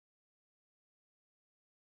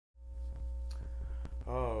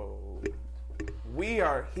We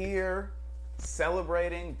are here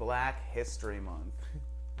celebrating Black History Month.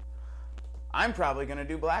 I'm probably going to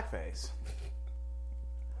do blackface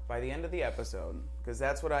by the end of the episode, because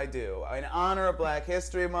that's what I do. In honor of Black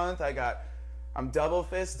History Month, I'm double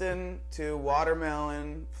fisting 2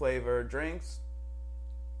 watermelon flavored drinks.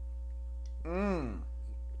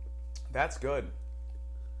 That's good.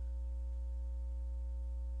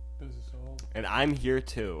 And I'm here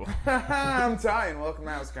too. I'm Ty, and welcome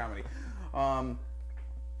to House Comedy.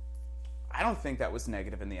 I don't think that was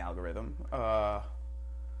negative in the algorithm. I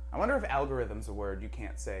wonder if algorithm's a word you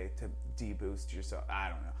can't say to de-boost yourself. I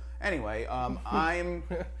don't know. Anyway, I'm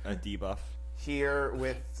A debuff. here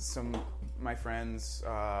with my friends.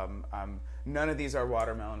 None of these are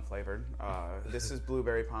watermelon flavored. This is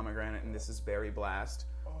blueberry pomegranate, and this is berry blast.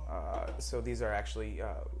 So these are actually,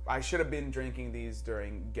 I should have been drinking these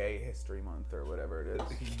during Gay History Month or whatever it is.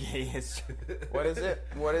 Gay history. What is it?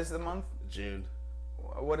 What is the month? June.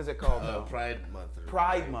 What is it called though? Pride Month.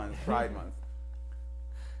 Pride Month. Pride Month.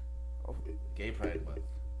 Gay Pride Month.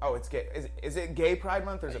 Oh, it's gay. Is it Gay Pride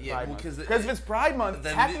Month or is it Yeah, Pride well, Month? 'cause Because if it's Pride Month,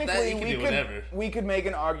 then technically you can do we could make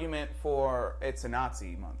an argument for it's a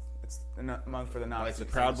Nazi month. It's the month for the Nazis.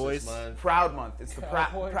 Like Proud Boys? Proud Month. It's the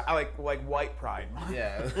Proud Boys? like White Pride Month.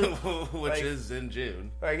 Yeah, which Like- is in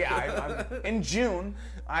June. Like, yeah, I'm, in June,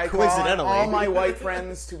 I call Coincidentally. all my white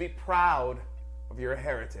friends to be proud of your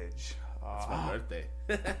heritage. It's my birthday.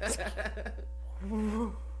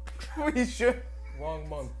 We should. Wrong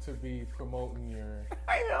month to be promoting your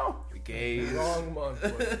I know. Gays. wrong month.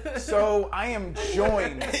 boy. So I am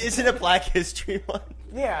joined. Isn't it Black History Month?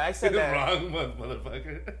 Yeah, I said that. Wrong month,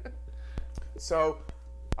 motherfucker. So,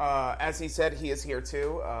 as he said, he is here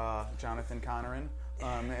too, Jonathan Conneran.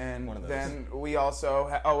 And One of those. then we also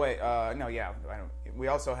we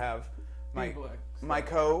also have my Black my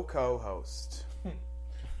co-host.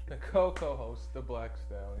 The co-host, the Black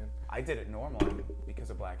Stallion. I did it normally because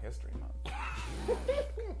of Black History Month.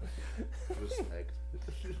 Respect.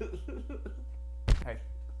 Hey,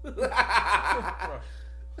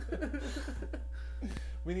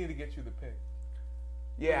 We need to get you the pick.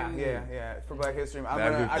 yeah. For Black History Month,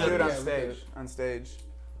 That'd be I'll do it on Yeah, we stage. could. On stage.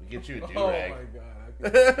 We get you a Oh my do-rag. god,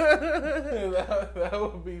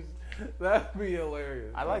 that'd be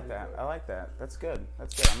hilarious. I like that. That's good.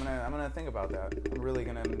 I'm gonna think about that. I'm really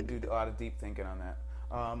gonna do a lot of deep thinking on that.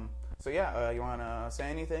 So yeah, you wanna say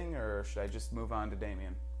anything, or should I just move on to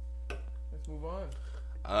Damien? Let's move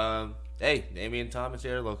on. Hey, Damian Thomas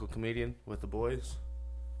here, local comedian with the boys.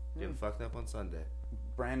 Getting fucked up on Sunday.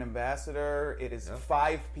 Brand ambassador. It is Yep.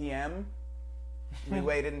 5 p.m. We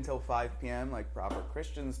waited until 5 p.m. like proper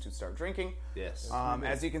Christians to start drinking. Yes.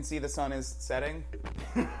 As you can see, the sun is setting.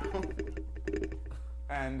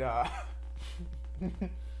 And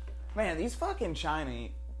man, these fucking Chinamen,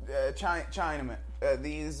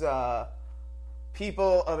 these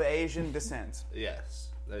people of Asian descent. Yes.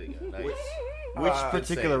 There you go. Nice. Which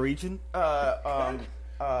particular say. region? Good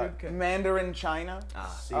catch. Mandarin China.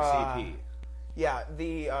 CCP. Yeah,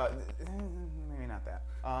 maybe not that.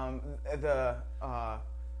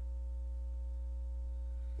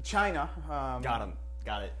 China. Got him.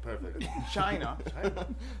 Got it. Perfect. China.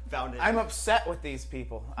 Found it. I'm upset with these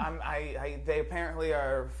people. They apparently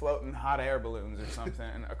are floating hot air balloons or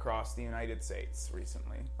something across the United States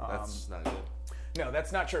recently. That's not good. No,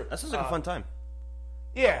 that's not true. That sounds like a fun time.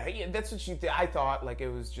 Yeah, that's what you did. I thought like it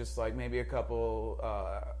was just like maybe a couple.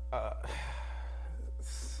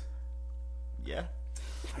 Yeah.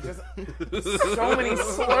 Just so many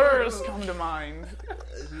slurs come to mind.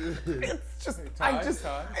 It's just Ty, I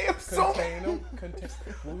have so contain them.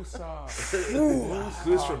 Woosah.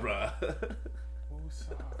 Who's for bruh?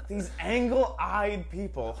 Woosah. these angle-eyed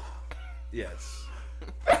people. Yes.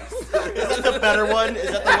 Is that the better one?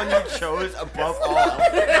 Is that the one you chose above all else?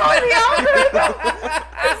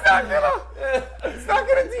 It's not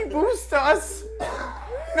gonna deboost us.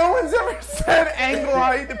 No one's ever said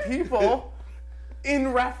angle-eyed people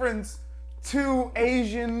in reference to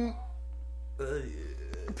Asian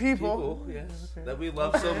people. Yes. That we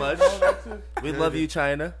love so much. No, that's a, We love you,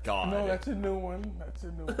 China. God. no, that's a new one. That's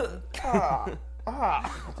a new one.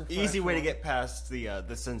 Easy way to get past the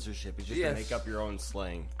censorship is just Yes. to make up your own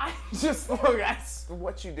slang. I just look. That's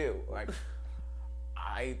what you do. Like,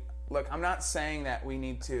 I'm not saying that we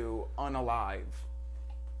need to unalive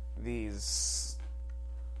these.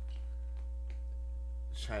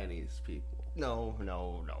 Chinese people. No.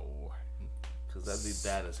 Because that'd be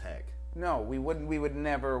bad as heck. No, we wouldn't. We would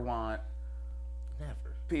never want Never.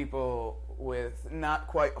 people with not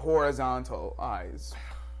quite horizontal eyes.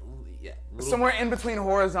 Yeah. Somewhere in between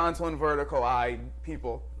horizontal and vertical eyed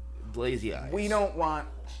people. Lazy eyes. We don't want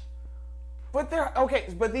But they're okay.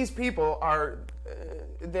 But these people are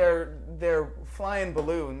they're flying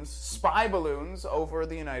balloons, spy balloons over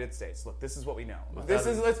the United States. Look, this is what we know. This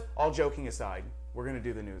is let's all joking aside. We're gonna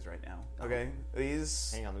do the news right now. Okay,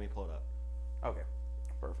 these. Hang on, let me pull it up. Okay,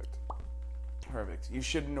 perfect. You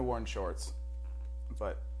shouldn't have worn shorts,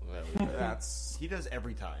 but that's. He does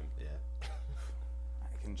every time. Yeah.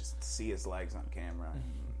 I can just see his legs on camera.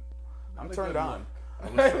 I'm turned on.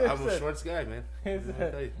 I'm a shorts guy, man. Is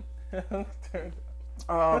I'll tell you.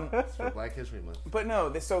 It's for Black History Month. But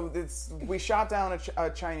no, we shot down a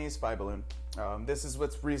Chinese spy balloon. This is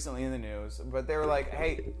what's recently in the news. But they were like,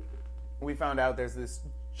 hey, we found out there's this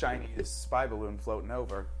Chinese spy balloon floating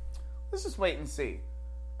over. Let's just wait and see.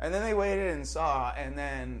 And then they waited and saw, and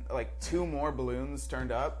then like 2 more balloons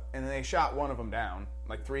turned up, and then they shot one of them down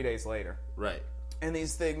like 3 days later. Right. And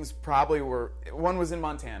these things probably were. One was in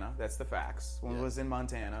Montana. That's the facts. One was in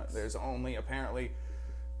Montana. There's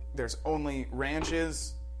only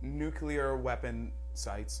ranches, nuclear weapon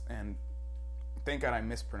sites, and thank God I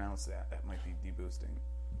mispronounced that. That might be deboosting.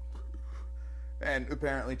 And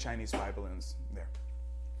apparently Chinese spy balloons there.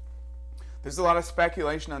 There's a lot of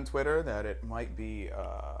speculation on Twitter that it might be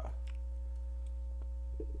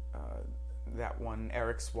that one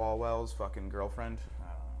Eric Swalwell's fucking girlfriend.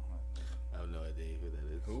 I have no idea who that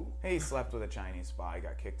is. Who? He slept with a Chinese spy,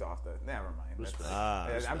 got kicked off the... Never mind. Respect.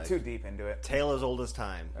 I'm too deep into it. Tale as old as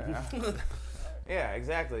time. Yeah,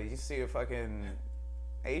 exactly. You see a fucking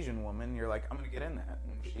Asian woman, you're like, I'm going to get in that.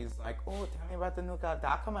 And she's like, oh, tell me about the nuclear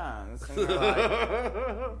documents. And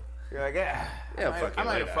you're like, yeah, I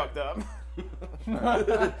might have fucked up.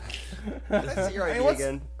 That's your idea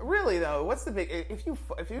again. Really, though, what's the big... If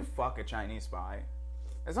you fuck a Chinese spy,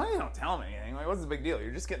 as long as you don't tell them anything, like, what's the big deal?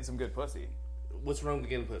 You're just getting some good pussy. What's wrong with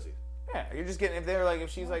getting pussy? Yeah, you're just getting...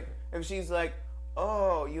 If she's like,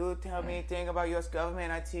 oh, you tell me anything about U.S.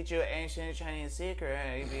 government, I teach you ancient Chinese secret,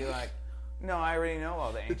 and you'd be like, no, I already know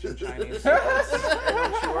all the ancient Chinese secrets.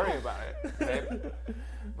 Don't you worry about it, babe.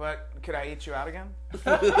 But could I eat you out again?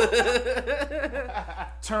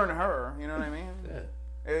 Turn her, you know what I mean?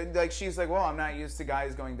 Yeah. Like, she's like, well, I'm not used to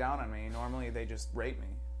guys going down on me. Normally, they just rape me.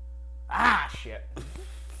 Ah, shit.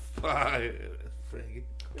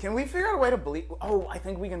 Can we figure out a way to bleep? Oh, I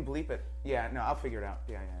think we can bleep it. Yeah, no, I'll figure it out.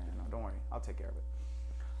 Yeah, no, don't worry. I'll take care of it.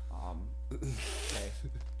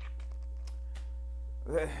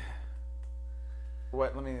 Okay.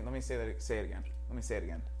 What? Let me say that. Say it again. Let me say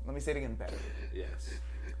it again better. Yes.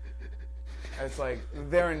 It's like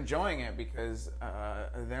they're enjoying it because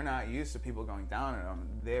they're not used to people going down on them.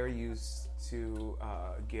 They're used to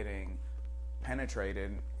getting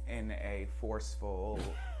penetrated in a forceful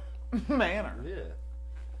manner. Yeah.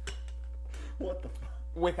 What the fuck?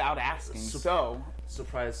 Without asking.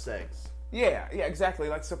 Surprise sex. Yeah, exactly.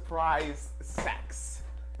 Like surprise sex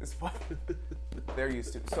is what they're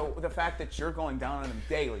used to. So the fact that you're going down on them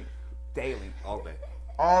daily,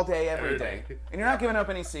 all day, every day, and you're not giving up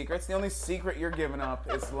any secrets. The only secret you're giving up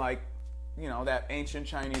is like, that ancient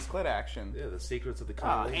Chinese clit action. Yeah, the secrets of the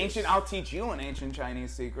Congo. I'll teach you an ancient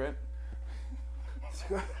Chinese secret. It's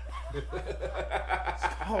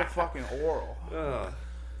called fucking oral.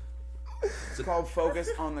 It's called focus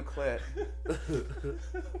on the clit.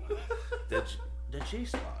 The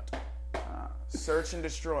G-spot. Search and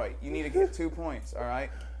destroy. You need to get 2 points, all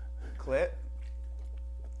right? Clit.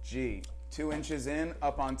 G. 2 inches in,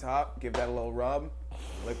 up on top. Give that a little rub.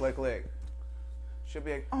 Lick. Should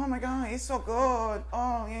be like, oh my god, he's so good.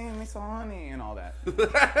 Oh, yeah, he's so honey, and all that.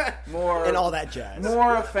 More and all that jazz.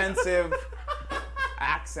 More offensive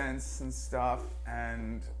accents and stuff,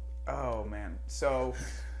 and oh man. So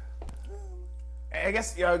I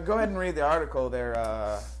guess go ahead and read the article there.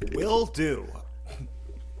 Will do.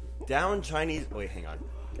 Down Chinese... Wait, hang on.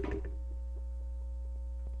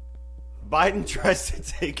 Biden tries to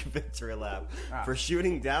take a victory lap for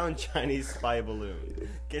shooting down Chinese spy balloon.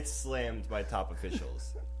 Gets slammed by top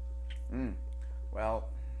officials. Well...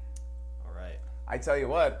 All right. I tell you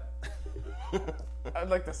what. I'd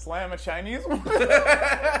like to slam a Chinese one.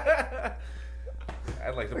 I'd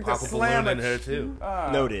like to pop a balloon in her, too.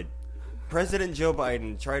 Noted. President Joe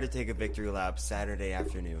Biden tried to take a victory lap Saturday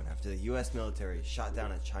afternoon after the U.S. military shot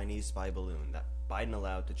down a Chinese spy balloon that Biden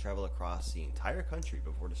allowed to travel across the entire country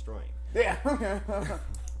before destroying. Yeah.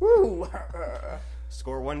 Woo.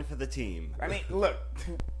 Score 1 for the team. I mean, look,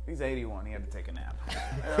 he's 81. He had to take a nap.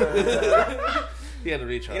 He had to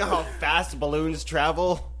recharge. You know how fast balloons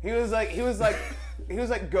travel? He was like,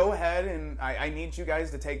 go ahead, and I need you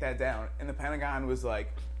guys to take that down. And the Pentagon was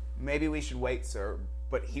like, maybe we should wait, sir.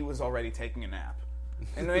 But he was already taking a nap.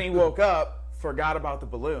 And then he woke up, forgot about the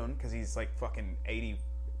balloon, because he's like fucking 80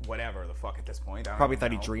 whatever the fuck at this point. Probably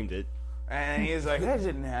thought he dreamed it. And he's like, that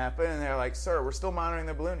didn't happen. And they're like, sir, we're still monitoring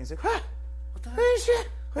the balloon. He's like, what? What the shit?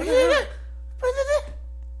 What the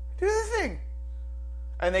do the thing.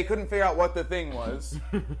 And they couldn't figure out what the thing was.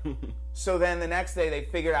 So then the next day they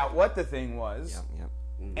figured out what the thing was. Yep.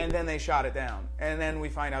 And then they shot it down. And then we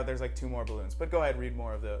find out there's like 2 more balloons. But go ahead, read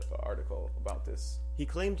more of the article about this. He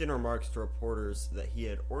claimed in remarks to reporters that he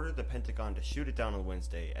had ordered the Pentagon to shoot it down on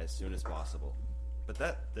Wednesday as soon as possible. But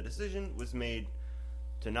that the decision was made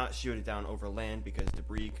to not shoot it down over land because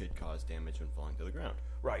debris could cause damage when falling to the ground.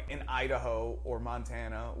 Right, in Idaho or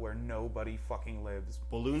Montana where nobody fucking lives.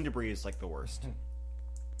 Balloon debris is like the worst.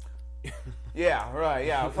 Yeah, right,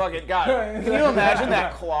 yeah, fucking God. Can you imagine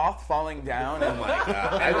that cloth falling down and,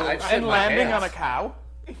 and landing on a cow?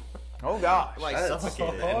 Oh, gosh. Like That's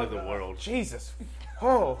suffocated. the end of the world. Jesus.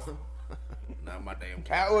 Oh. Not my damn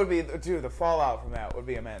cat. That would be, dude, the fallout from that would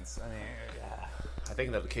be immense. I mean, yeah. I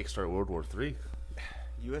think that would kickstart World War III.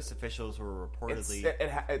 U.S. officials were reportedly...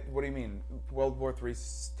 What do you mean? World War III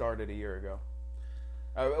started a year ago.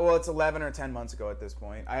 Well, it's 11 or 10 months ago at this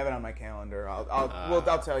point. I have it on my calendar.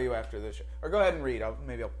 I'll tell you after this show. Or go ahead and read.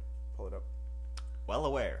 Maybe I'll pull it up. well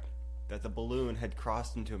aware that the balloon had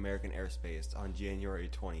crossed into American airspace on January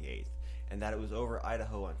 28th, and that it was over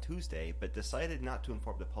Idaho on Tuesday, but decided not to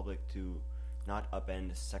inform the public to not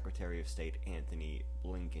upend Secretary of State Anthony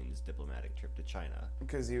Blinken's diplomatic trip to China.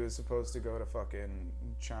 Because he was supposed to go to fucking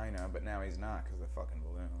China, but now he's not because of the fucking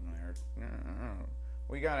balloon.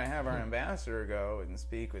 We gotta have our ambassador go and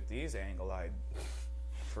speak with these angle-eyed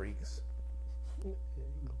freaks.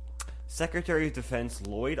 Secretary of Defense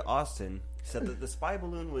Lloyd Austin said that the spy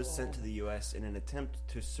balloon was sent to the U.S. in an attempt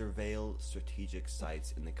to surveil strategic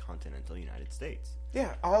sites in the continental United States.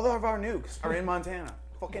 Yeah, all of our nukes are in Montana.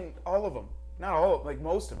 Fucking all of them. Not all, like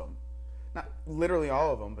most of them. Not literally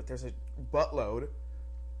all of them, but there's a buttload.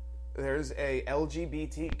 There's a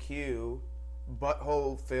LGBTQ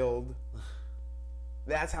butthole-filled.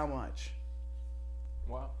 That's how much.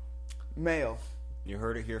 Wow. Male. You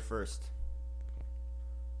heard it here first.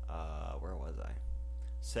 Where was I?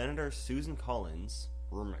 Senator Susan Collins,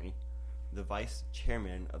 Rumney, the vice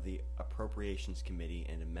chairman of the Appropriations Committee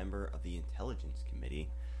and a member of the Intelligence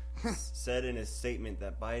Committee, said in his statement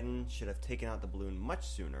that Biden should have taken out the balloon much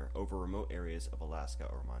sooner over remote areas of Alaska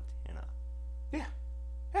or Montana. Yeah,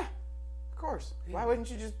 of course. Why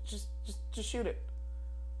wouldn't you just shoot it?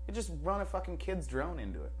 You just run a fucking kid's drone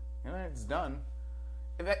into it. You know, it's done.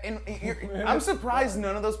 I'm surprised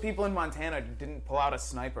none of those people in Montana didn't pull out a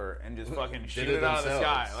sniper and just fucking shoot it out of the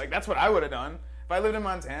sky. Like, that's what I would have done. If I lived in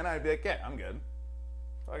Montana, I'd be like, yeah, I'm good.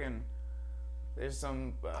 Fucking, there's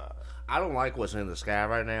some... I don't like what's in the sky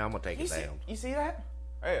right now. I'm going to take it down. You see that?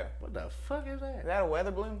 Oh, yeah. What the fuck is that? Is that a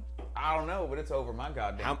weather balloon? I don't know, but it's over my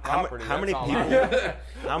goddamn property. How many That's all people? I know.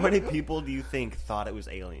 How many people do you think thought it was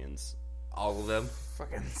aliens? All of them.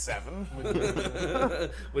 Fucking 7.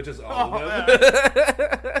 Which is all of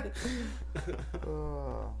them.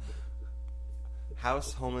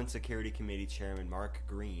 House Homeland Security Committee Chairman Mark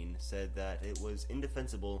Green said that it was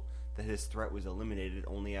indefensible that his threat was eliminated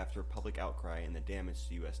only after public outcry and the damage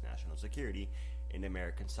to U.S. national security and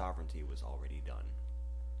American sovereignty was already done.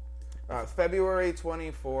 February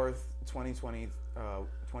 24th,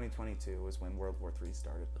 2022 was when World War III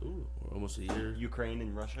started. Ooh, we're almost a year. Ukraine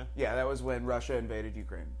and Russia? Yeah, that was when Russia invaded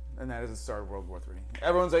Ukraine. And that is the start of World War III.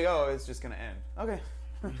 Everyone's like, oh, it's just going to end. Okay.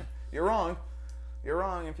 You're wrong. You're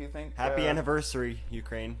wrong if you think... Happy anniversary,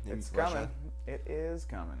 Ukraine and It's Russia. coming. It is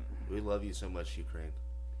coming. We love you so much, Ukraine.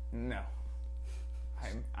 No.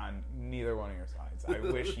 I'm on neither one of your sides. I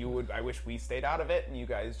wish you would. I wish we stayed out of it and you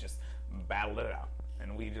guys just battled it out.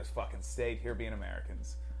 And we just fucking stayed here being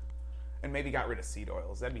Americans. And maybe got rid of seed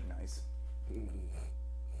oils. That'd be nice.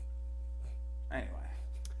 Anyway.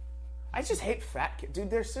 I just hate fat kids. Dude,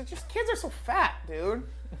 kids are so fat, dude.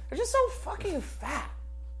 They're just so fucking fat.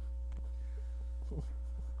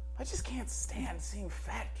 I just can't stand seeing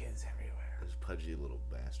fat kids everywhere. Those pudgy little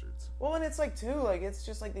bastards. Well, and it's like, too, like, it's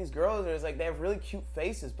just like these girls, there's like, they have really cute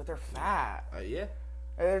faces, but they're fat. Yeah.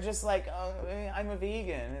 And they're just like, oh, I'm a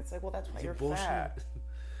vegan. It's like, well, that's why you're Bullshit. fat.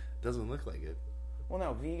 Doesn't look like it. Well,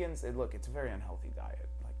 no, vegans, look, it's a very unhealthy diet.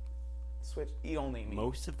 Like, eat only meat.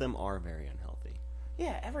 Most of them are very unhealthy.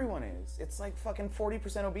 Yeah, everyone is. It's like fucking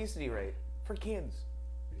 40% obesity rate for kids.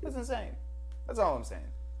 That's insane. That's all I'm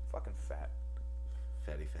saying. Fucking fat.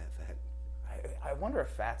 Fatty, fat. I wonder if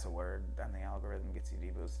fat's a word on the algorithm gets you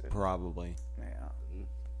deboosted. Probably. Yeah.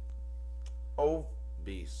 Oh,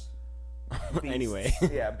 Beast. beasts. Anyway.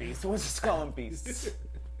 Yeah, beasts. We'll just call them beasts.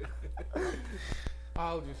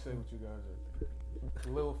 I'll just say what you guys are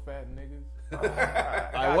thinking. Little fat niggas.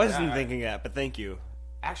 I wasn't thinking that, but thank you.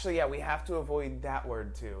 Actually, yeah, we have to avoid that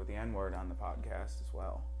word too, the N word on the podcast as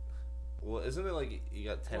well. Well, isn't it like you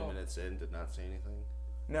got 10 minutes in to not say anything?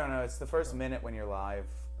 No, it's the first minute when you're live.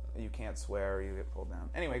 You can't swear or you get pulled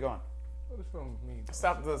down. Anyway, go on. What is wrong with me?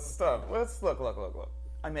 Stop this stuff. Let's look.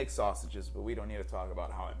 I make sausages, but we don't need to talk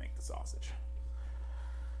about how I make the sausage.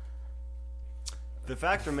 The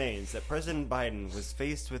fact remains that President Biden was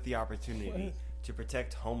faced with the opportunity to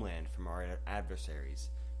protect Homeland from our adversaries,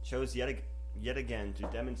 chose yet again to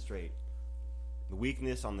demonstrate the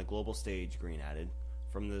weakness on the global stage, Green added,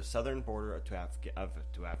 from the southern border to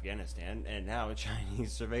Afghanistan, and now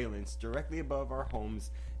Chinese surveillance directly above our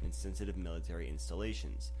homes and sensitive military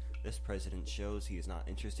installations. This president shows he is not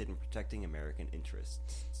interested in protecting American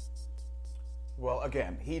interests. Well,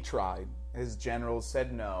 again, he tried. His generals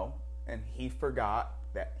said no, and he forgot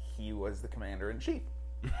that he was the commander-in-chief.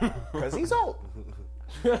 Because he's old.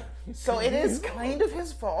 So it is kind of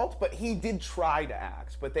his fault, but he did try to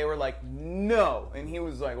act. But they were like, no. And he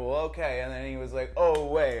was like, well, okay. And then he was like, oh,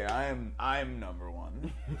 wait, I'm number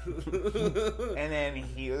one. And then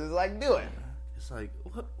he was like, do it. It's like,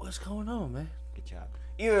 what's going on, man? Good job.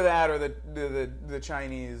 Either that or the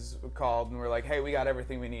Chinese called and were like, hey, we got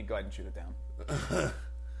everything we need. Go ahead and shoot it down.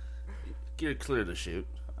 Get it clear to shoot.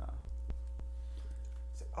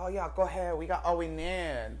 Oh, yeah, go ahead. We got all we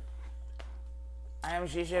need. I am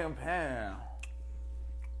Xi Jinping.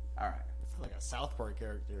 All right. It's like a South Park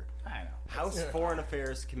character. I know. House Foreign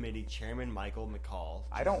Affairs Committee Chairman Michael McCall.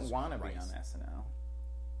 I don't Jesus want to be on Christ. SNL.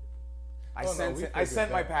 we I figured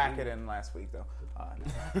sent my that. packet in last week, though.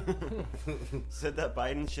 Said that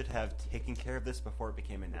Biden should have taken care of this before it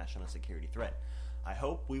became a national security threat. I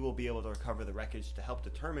hope we will be able to recover the wreckage to help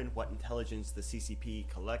determine what intelligence the CCP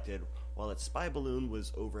collected while its spy balloon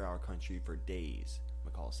was over our country for days,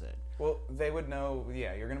 McCall said. Well, they would know.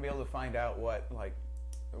 Yeah, you're going to be able to find out what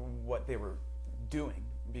they were doing,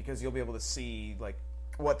 because you'll be able to see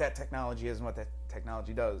what that technology is and what that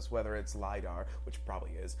technology does, whether it's LiDAR, which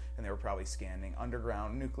probably is, and they were probably scanning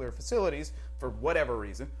underground nuclear facilities for whatever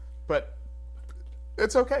reason, but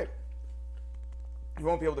it's okay. You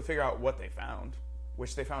won't be able to figure out what they found,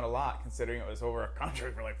 which they found a lot, considering it was over a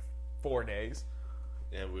country for 4 days.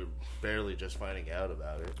 And we're barely just finding out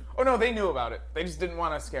about it. Oh, no, they knew about it. They just didn't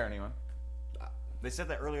want to scare anyone. They said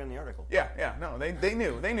that earlier in the article. Yeah, no, they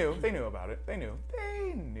knew about it. They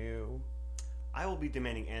knew. I will be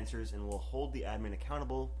demanding answers and will hold the admin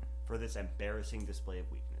accountable for this embarrassing display of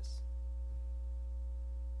weakness.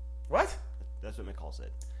 What? That's what McCall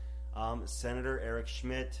said. Senator Eric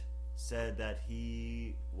Schmidt said that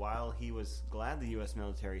while he was glad the U.S.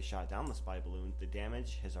 military shot down the spy balloon, the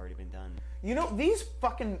damage has already been done. You know, these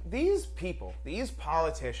people, these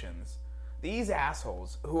politicians, these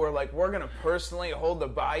assholes who are like, we're going to personally hold the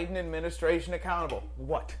Biden administration accountable.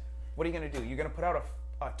 What? What are you going to do? You're going to put out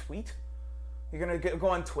a tweet? You're going to go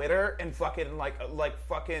on Twitter and fucking like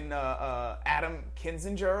Adam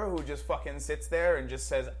Kinzinger, who just fucking sits there and just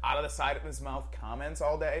says out of the side of his mouth comments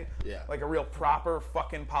all day? Yeah. Like a real proper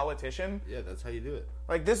fucking politician? Yeah, that's how you do it.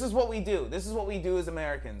 Like, this is what we do. This is what we do as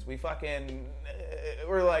Americans. We fucking,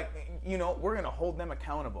 we're like, we're going to hold them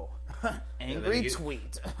accountable. Angry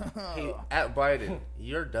tweet. Hey, at Biden,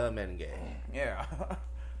 you're dumb and gay. Yeah.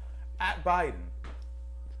 At Biden.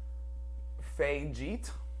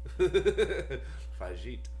 Fajit. Fajit.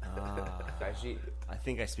 Fajit. I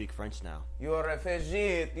think I speak French now. You're a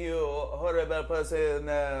Fajit, you horrible person,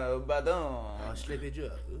 Badon. Sleepy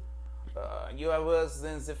Joe. You are worse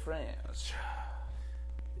than the French.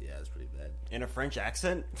 Yeah, it's pretty bad. In a French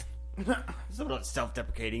accent? It's not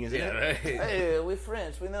self-deprecating, is it? Yeah, right. Hey, we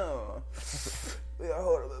French, we know. We are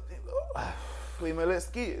horrible people. We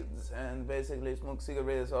molest kids and basically smoke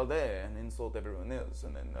cigarettes all day and insult everyone else.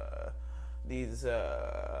 And then these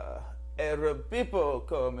Arab people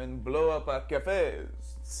come and blow up our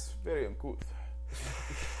cafes. It's very uncouth.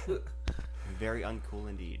 Very uncool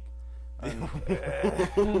indeed. All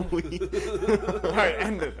right,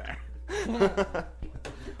 end it there.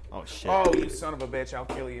 Oh, shit. Oh, you son of a bitch, I'll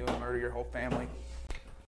kill you and murder your whole family.